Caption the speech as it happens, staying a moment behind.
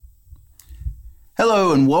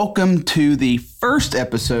Hello and welcome to the first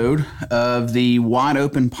episode of the Wide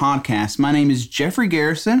Open Podcast. My name is Jeffrey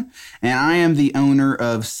Garrison and I am the owner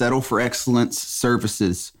of Settle for Excellence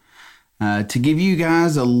Services. To give you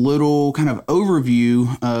guys a little kind of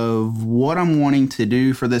overview of what I'm wanting to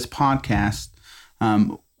do for this podcast,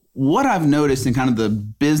 what I've noticed in kind of the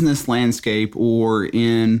business landscape or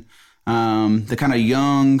in the kind of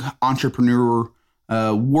young entrepreneur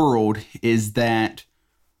world is that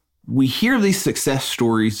we hear these success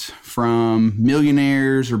stories from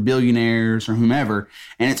millionaires or billionaires or whomever,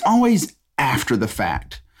 and it's always after the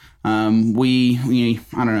fact. I don't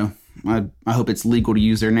know, I hope it's legal to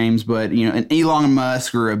use their names, but an Elon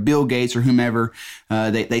Musk or a Bill Gates or whomever,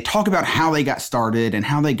 they talk about how they got started and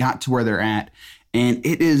how they got to where they're at. And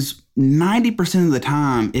it is 90% of the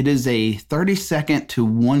time, it is a 30-second to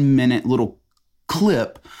 1 minute little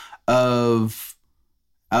clip of,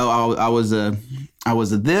 I was a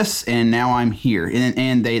this and now I'm here.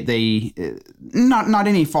 And they not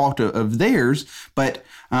any fault of theirs, but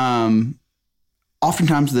oftentimes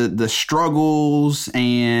the struggles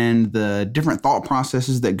and the different thought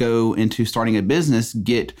processes that go into starting a business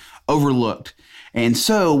get overlooked. And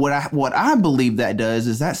so what I believe that does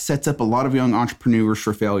is that sets up a lot of young entrepreneurs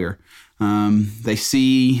for failure. They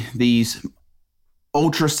see these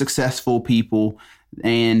ultra successful people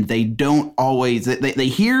and they don't always, they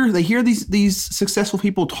hear these successful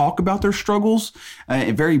people talk about their struggles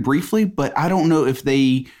very briefly, but I don't know if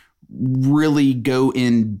they really go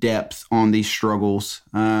in depth on these struggles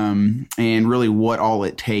and really what all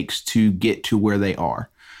it takes to get to where they are.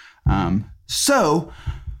 So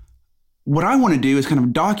what I want to do is kind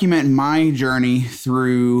of document my journey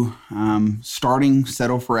through starting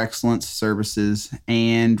Settle for Excellence Services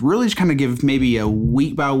and really just kind of give maybe a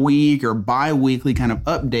week by week or bi-weekly kind of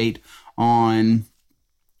update on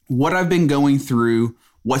what I've been going through,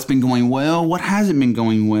 what's been going well, what hasn't been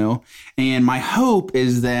going well. And my hope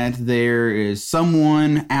is that there is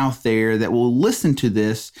someone out there that will listen to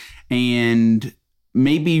this and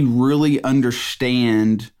maybe really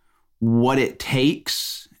understand what it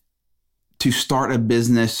takes to start a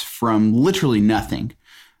business from literally nothing.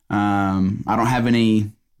 I don't have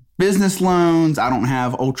any business loans. I don't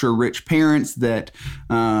have ultra rich parents that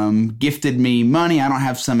gifted me money. I don't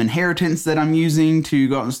have some inheritance that I'm using to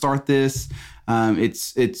go out and start this.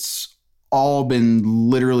 It's all been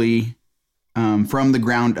literally from the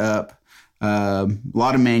ground up, a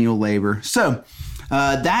lot of manual labor. So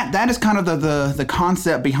that is kind of the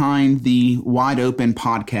concept behind the Wide Open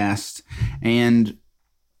Podcast. And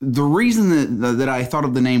the reason that I thought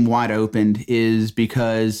of the name Wide Open is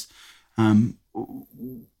because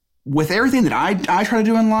with everything that I try to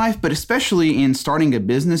do in life, but especially in starting a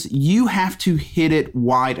business, you have to hit it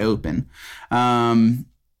wide open. I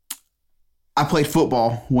played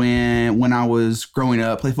football when I was growing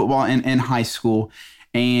up, played football in high school,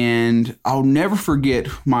 and I'll never forget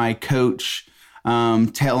my coach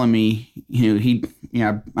telling me,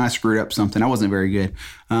 I screwed up something. I wasn't very good.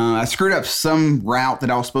 I screwed up some route that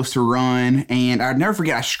I was supposed to run, and I'd never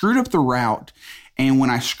forget, I screwed up the route. And when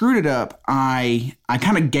I screwed it up, I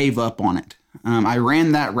kind of gave up on it. I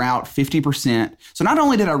ran that route 50%. So not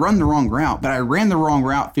only did I run the wrong route, but I ran the wrong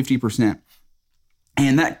route 50%.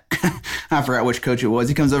 And that, I forgot which coach it was.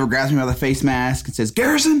 He comes over, grabs me by the face mask and says,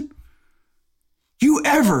 "Garrison, you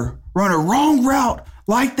ever run a wrong route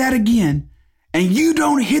like that again, and you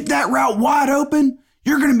don't hit that route wide open,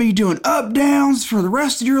 you're going to be doing up downs for the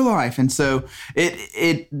rest of your life." And so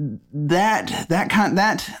that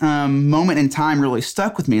moment in time really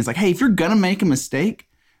stuck with me. It's like, hey, if you're going to make a mistake,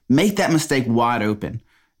 make that mistake wide open.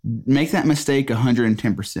 Make that mistake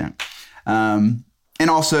 110%. And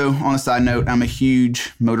also, on a side note, I'm a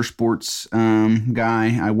huge motorsports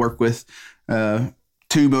guy. I work with 2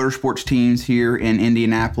 motorsports teams here in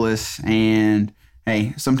Indianapolis. And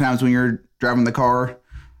hey, sometimes when you're driving the car,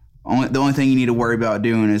 the only thing you need to worry about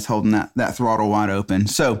doing is holding that throttle wide open.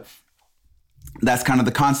 So that's kind of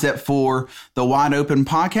the concept for the Wide Open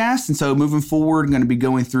Podcast. And so moving forward, I'm going to be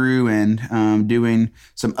going through and doing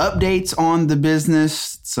some updates on the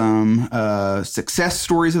business, some success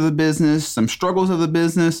stories of the business, some struggles of the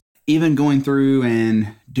business, even going through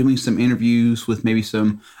and doing some interviews with maybe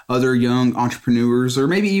some other young entrepreneurs or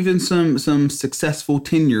maybe even some successful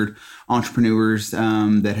tenured entrepreneurs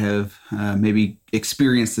that have maybe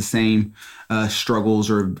experienced the same struggles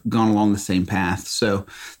or gone along the same path. So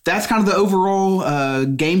that's kind of the overall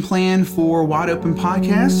game plan for Wide Open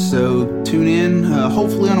Podcast. So tune in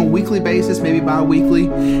hopefully on a weekly basis, maybe bi-weekly,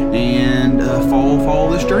 and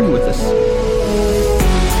follow this journey with us.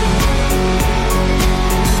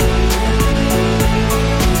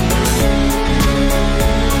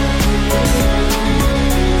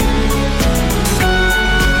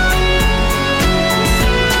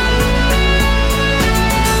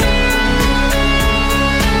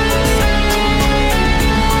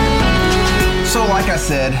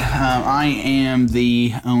 I am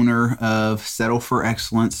the owner of Settle for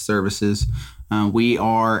Excellence Services. We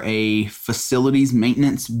are a facilities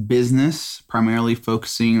maintenance business, primarily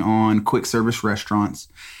focusing on quick service restaurants.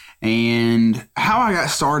 And how I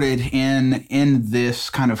got started in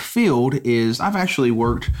this kind of field is I've actually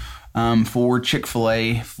worked for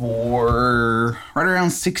Chick-fil-A for right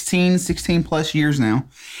around 16 plus years now.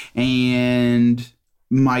 And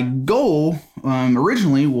my goal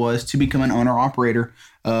originally was to become an owner-operator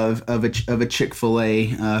of a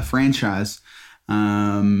Chick-fil-A franchise.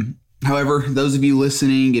 However, those of you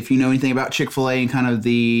listening, if you know anything about Chick-fil-A and kind of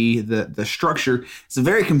the structure, it's a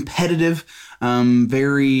very competitive,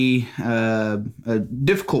 very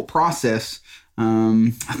difficult process.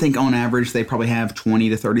 I think on average they probably have 20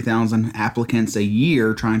 to 30,000 applicants a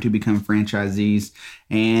year trying to become franchisees,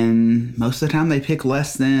 and most of the time they pick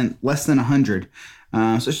less than 100.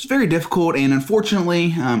 So it's just very difficult, and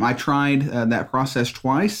unfortunately, I tried that process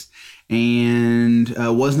twice and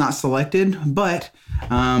was not selected. But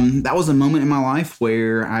that was a moment in my life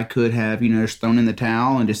where I could have, just thrown in the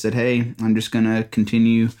towel and just said, "Hey, I'm just gonna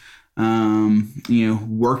continue,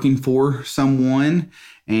 working for someone."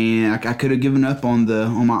 And I could have given up on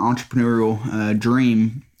my entrepreneurial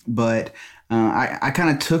dream, but I kind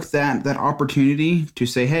of took that opportunity to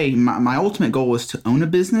say, "Hey, my ultimate goal is to own a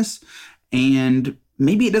business." And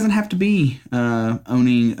maybe it doesn't have to be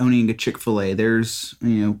owning a Chick-fil-A. There's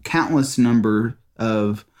countless number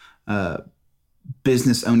of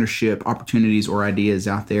business ownership opportunities or ideas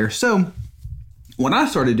out there. So what I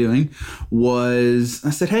started doing was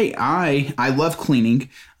I said, "Hey, I love cleaning.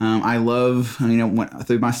 I love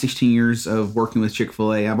through my 16 years of working with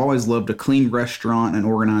Chick-fil-A, I've always loved a clean restaurant, an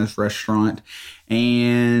organized restaurant."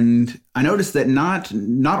 And I noticed that not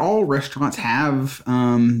all restaurants have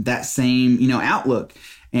that same outlook.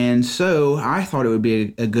 And so I thought it would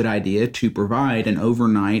be a good idea to provide an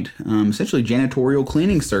overnight, essentially janitorial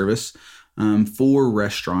cleaning service for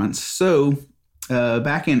restaurants. So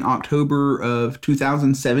back in October of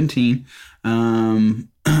 2017,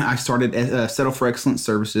 I started Settle for Excellence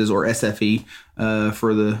Services, or SFE,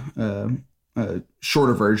 for the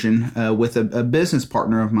shorter version, with a business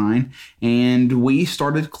partner of mine, and we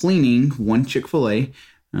started cleaning one Chick-fil-A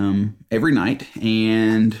every night.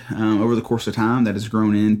 And over the course of time, that has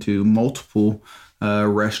grown into multiple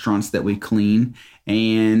restaurants that we clean.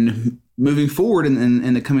 And moving forward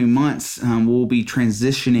in the coming months, we'll be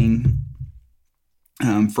transitioning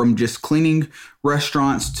from just cleaning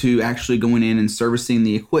restaurants to actually going in and servicing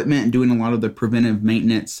the equipment and doing a lot of the preventive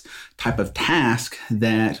maintenance type of task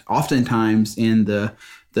that oftentimes in the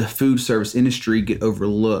food service industry get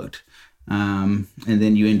overlooked. And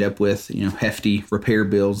then you end up with hefty repair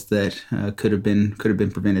bills that could have been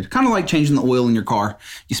prevented. Kind of like changing the oil in your car.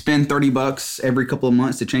 You spend $30 every couple of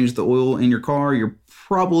months to change the oil in your car. You're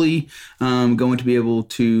probably going to be able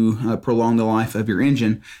to prolong the life of your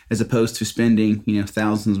engine, as opposed to spending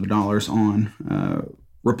thousands of dollars on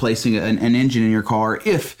replacing an engine in your car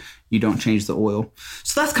if you don't change the oil.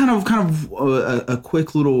 So that's kind of a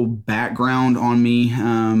quick little background on me,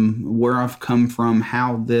 where I've come from,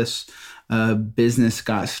 how this business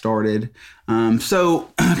got started. So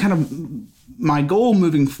kind of my goal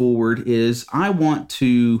moving forward is I want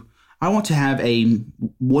to have a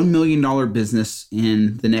 $1 million business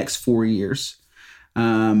in the next 4 years.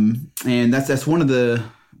 And that's one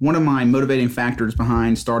of my motivating factors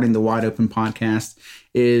behind starting the Wide Open podcast,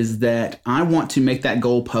 is that I want to make that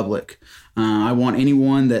goal public. I want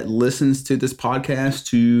anyone that listens to this podcast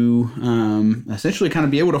to essentially kind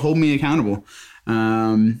of be able to hold me accountable.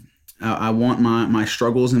 I want my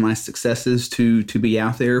struggles and my successes to be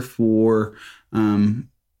out there for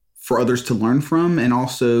others to learn from, and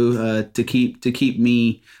also to keep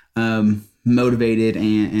me motivated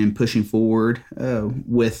and pushing forward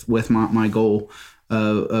with my goal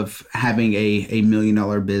of having a $1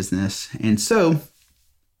 million business. And so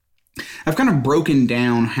I've kind of broken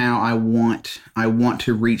down how I want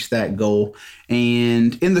to reach that goal.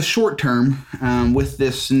 And in the short term, with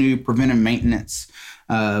this new preventive maintenance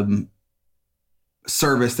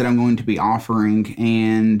service that I'm going to be offering,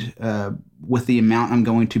 and with the amount I'm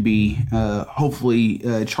going to be hopefully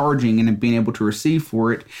charging and being able to receive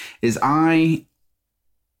for it, is my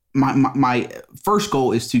first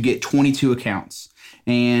goal is to get 22 accounts.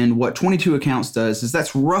 And what 22 accounts does is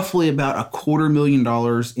that's roughly about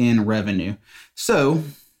 $250,000 in revenue. So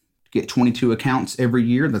get 22 accounts every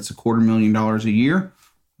year, that's $250,000 a year.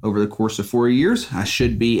 Over the course of 4 years, I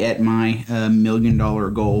should be at my $1 million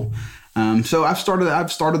goal. So I've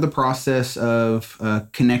started the process of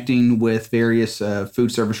connecting with various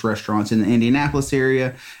food service restaurants in the Indianapolis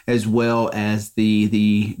area, as well as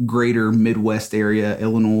the greater Midwest area,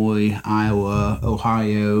 Illinois, Iowa,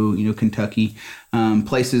 Ohio, Kentucky,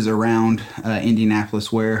 places around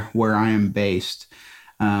Indianapolis where I am based.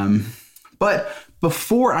 But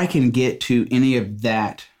before I can get to any of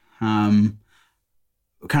that,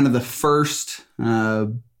 kind of the first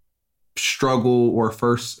struggle or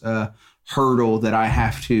first hurdle that I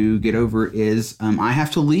have to get over is I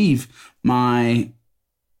have to leave my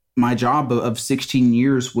job of 16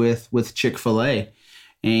 years with Chick-fil-A,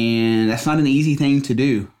 and that's not an easy thing to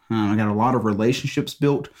do. I got a lot of relationships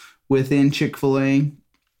built within Chick-fil-A,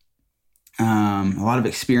 a lot of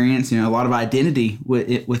experience, a lot of identity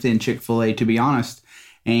within Chick-fil-A, to be honest,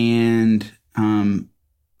 and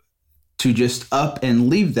to just up and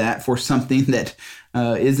leave that for something that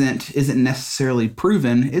isn't necessarily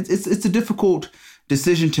proven. It's a difficult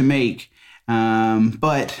decision to make,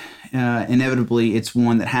 but inevitably it's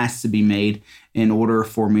one that has to be made in order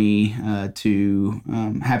for me to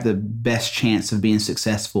have the best chance of being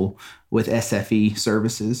successful with SFE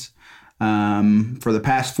services. For the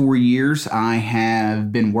past 4 years, I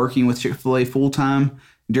have been working with Chick-fil-A full time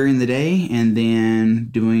during the day and then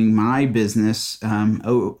doing my business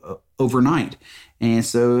overnight. And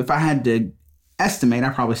so if I had to estimate, I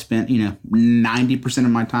probably spent 90% of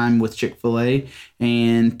my time with Chick-fil-A,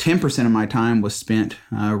 and 10% of my time was spent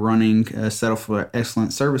running Settle for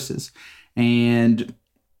Excellent Services. And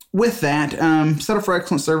with that, Settle for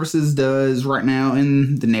Excellent Services does right now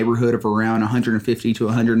in the neighborhood of around $150,000 to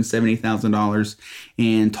 $170,000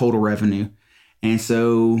 in total revenue. And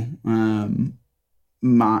so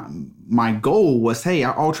my goal was, hey,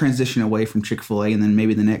 I'll transition away from Chick-fil-A and then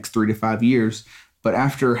maybe the next 3 to 5 years. But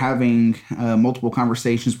after having multiple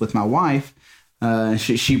conversations with my wife,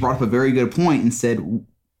 she brought up a very good point and said,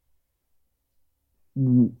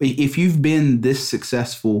 if you've been this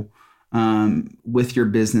successful with your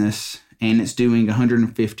business and it's doing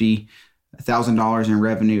 $150,000 in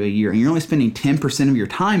revenue a year and you're only spending 10% of your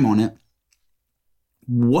time on it,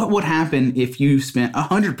 what would happen if you spent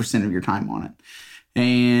 100% of your time on it?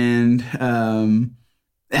 And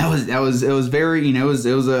it was very, it was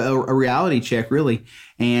a reality check, really.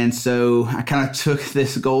 And so I kind of took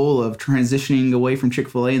this goal of transitioning away from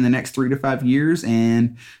Chick-fil-A in the next 3 to 5 years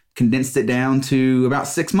and condensed it down to about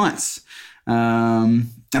 6 months. I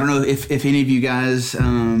don't know if any of you guys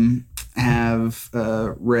have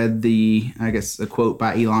read a quote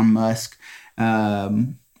by Elon Musk. I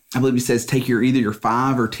believe he says, take either your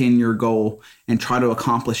 5 or 10 year goal and try to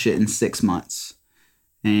accomplish it in 6 months.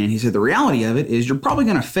 And he said, the reality of it is you're probably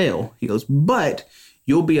going to fail. He goes, but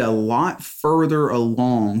you'll be a lot further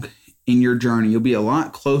along in your journey. You'll be a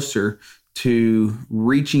lot closer to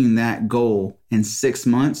reaching that goal in 6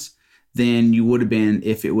 months than you would have been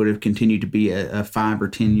if it would have continued to be a 5 or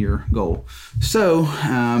 10 year goal. So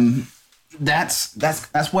that's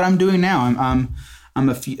what I'm doing now. I'm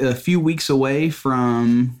a few weeks away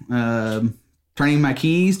from turning my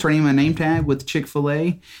name tag with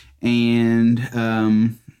Chick-fil-A,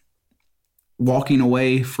 and walking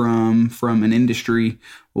away from an industry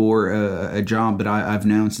or a job that I've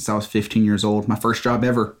known since I was 15 years old. My first job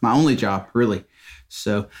ever, my only job, really.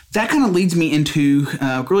 So that kind of leads me into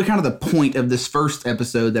really kind of the point of this first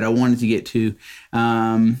episode that I wanted to get to,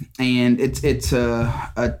 and it's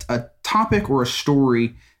a topic or a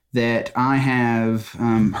story that I have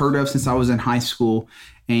heard of since I was in high school,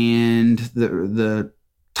 and the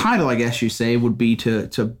title, I guess you say, would be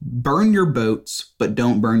to burn your boats, but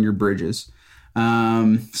don't burn your bridges.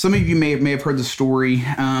 Some of you may have heard the story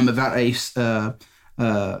about a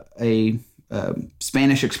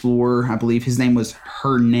Spanish explorer. I believe his name was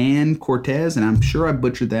Hernan Cortez, and I'm sure I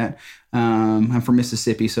butchered that. I'm from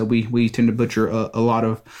Mississippi, so we tend to butcher a lot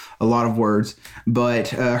of words. But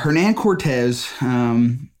Hernan Cortez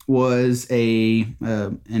was an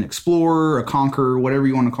explorer, a conqueror, whatever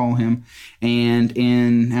you want to call him. And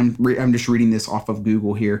I'm just reading this off of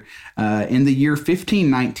Google here. In the year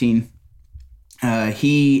 1519,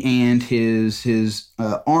 he and his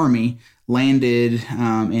army landed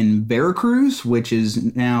in Veracruz, which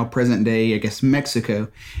is now present day, I guess, Mexico.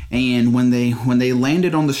 And when they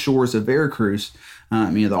landed on the shores of Veracruz,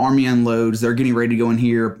 the army unloads. They're getting ready to go in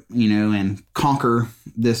here, and conquer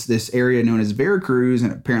this area known as Veracruz.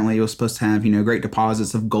 And apparently, it was supposed to have great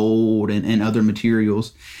deposits of gold and other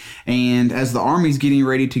materials. And as the army's getting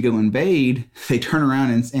ready to go invade, they turn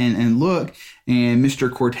around and look, and Mr.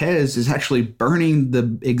 Cortez is actually burning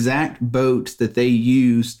the exact boats that they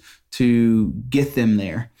used to get them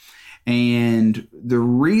there. And the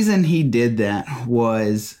reason he did that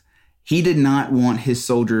was He did not want his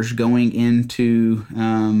soldiers going into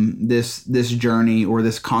this journey or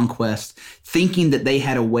this conquest thinking that they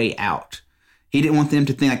had a way out. He didn't want them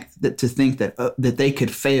to think that they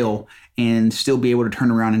could fail and still be able to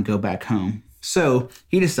turn around and go back home. So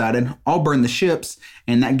he decided, I'll burn the ships,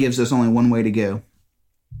 and that gives us only one way to go.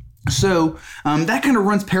 So that kind of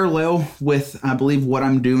runs parallel with, I believe, what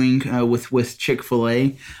I'm doing with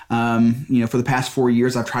Chick-fil-A. For the past 4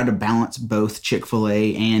 years, I've tried to balance both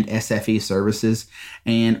Chick-fil-A and SFE services.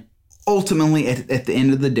 And ultimately, at the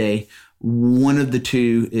end of the day, one of the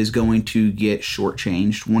two is going to get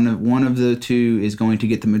shortchanged. One of the two is going to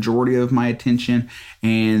get the majority of my attention,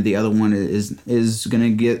 and the other one is going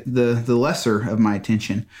to get the lesser of my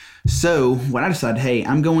attention. So what I decided, hey,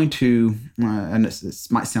 I'm going to, and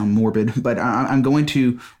this might sound morbid, but I'm going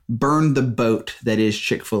to burn the boat that is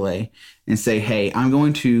Chick-fil-A and say, hey, I'm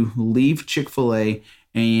going to leave Chick-fil-A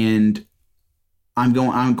and I'm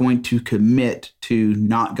going to commit to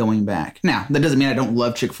not going back. Now, that doesn't mean I don't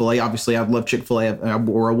love Chick-fil-A. Obviously, I've loved Chick-fil-A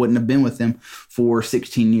or I wouldn't have been with them for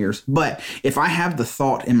 16 years. But if I have the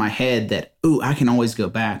thought in my head that, I can always go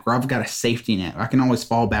back, or I've got a safety net, or I can always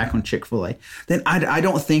fall back on Chick-fil-A, then I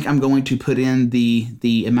don't think I'm going to put in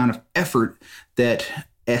the amount of effort that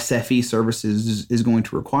SFE Services is going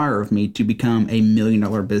to require of me to become a $1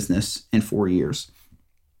 million business in 4 years.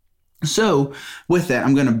 So with that,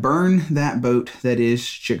 I'm going to burn that boat that is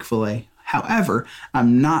Chick-fil-A. However,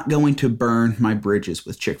 I'm not going to burn my bridges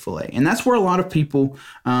with Chick-fil-A. And that's where a lot of people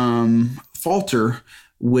falter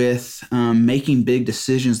with making big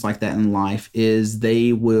decisions like that in life, is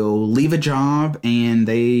they will leave a job and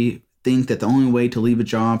they think that the only way to leave a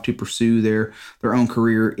job to pursue their own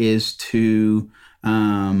career is to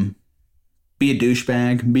be a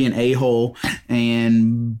douchebag, be an a-hole,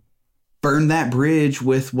 and burn that bridge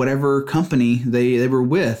with whatever company they were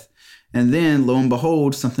with. And then, lo and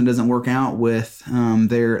behold, something doesn't work out with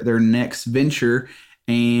their next venture,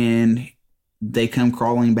 and they come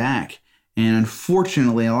crawling back. And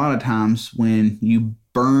unfortunately, a lot of times when you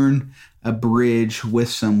burn a bridge with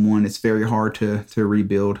someone, it's very hard to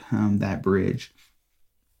rebuild that bridge.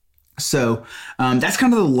 So that's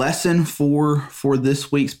kind of the lesson for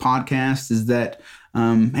this week's podcast, is that,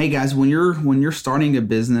 hey guys, when you're starting a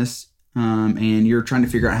business, and you're trying to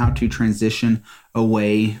figure out how to transition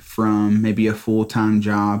away from maybe a full-time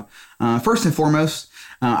job, first and foremost,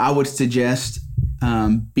 I would suggest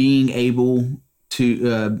being able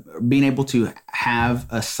to have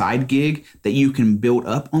a side gig that you can build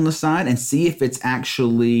up on the side and see if it's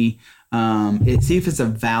actually see if it's a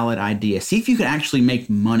valid idea. See if you can actually make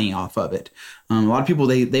money off of it. A lot of people,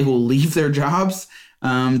 they will leave their jobs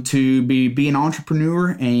to be an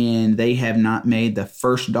entrepreneur, and they have not made the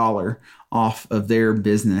first dollar off of their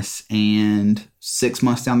business. And 6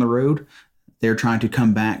 months down the road, they're trying to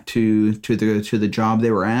come back to the job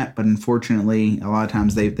they were at. But unfortunately, a lot of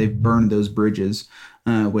times they've burned those bridges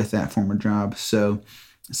with that former job. So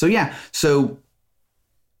yeah. So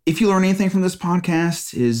if you learn anything from this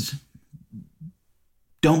podcast, is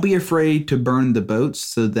don't be afraid to burn the boats,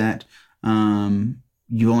 so that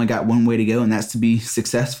you've only got one way to go, and that's to be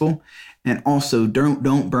successful. And also,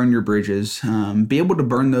 don't burn your bridges. Be able to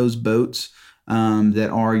burn those boats that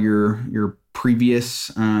are your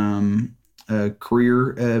previous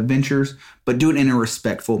career ventures, but do it in a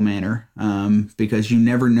respectful manner, because you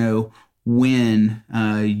never know when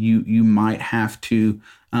you might have to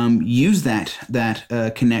use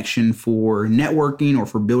that connection for networking or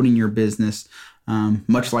for building your business.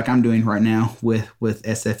 Much like I'm doing right now with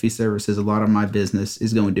SFE Services, a lot of my business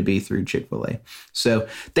is going to be through Chick-fil-A. So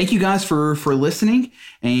thank you guys for listening.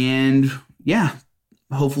 And yeah,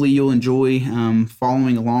 hopefully you'll enjoy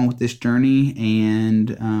following along with this journey,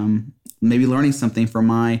 and maybe learning something from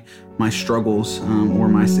my struggles or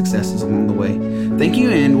my successes along the way. Thank you,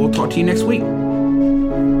 and we'll talk to you next week.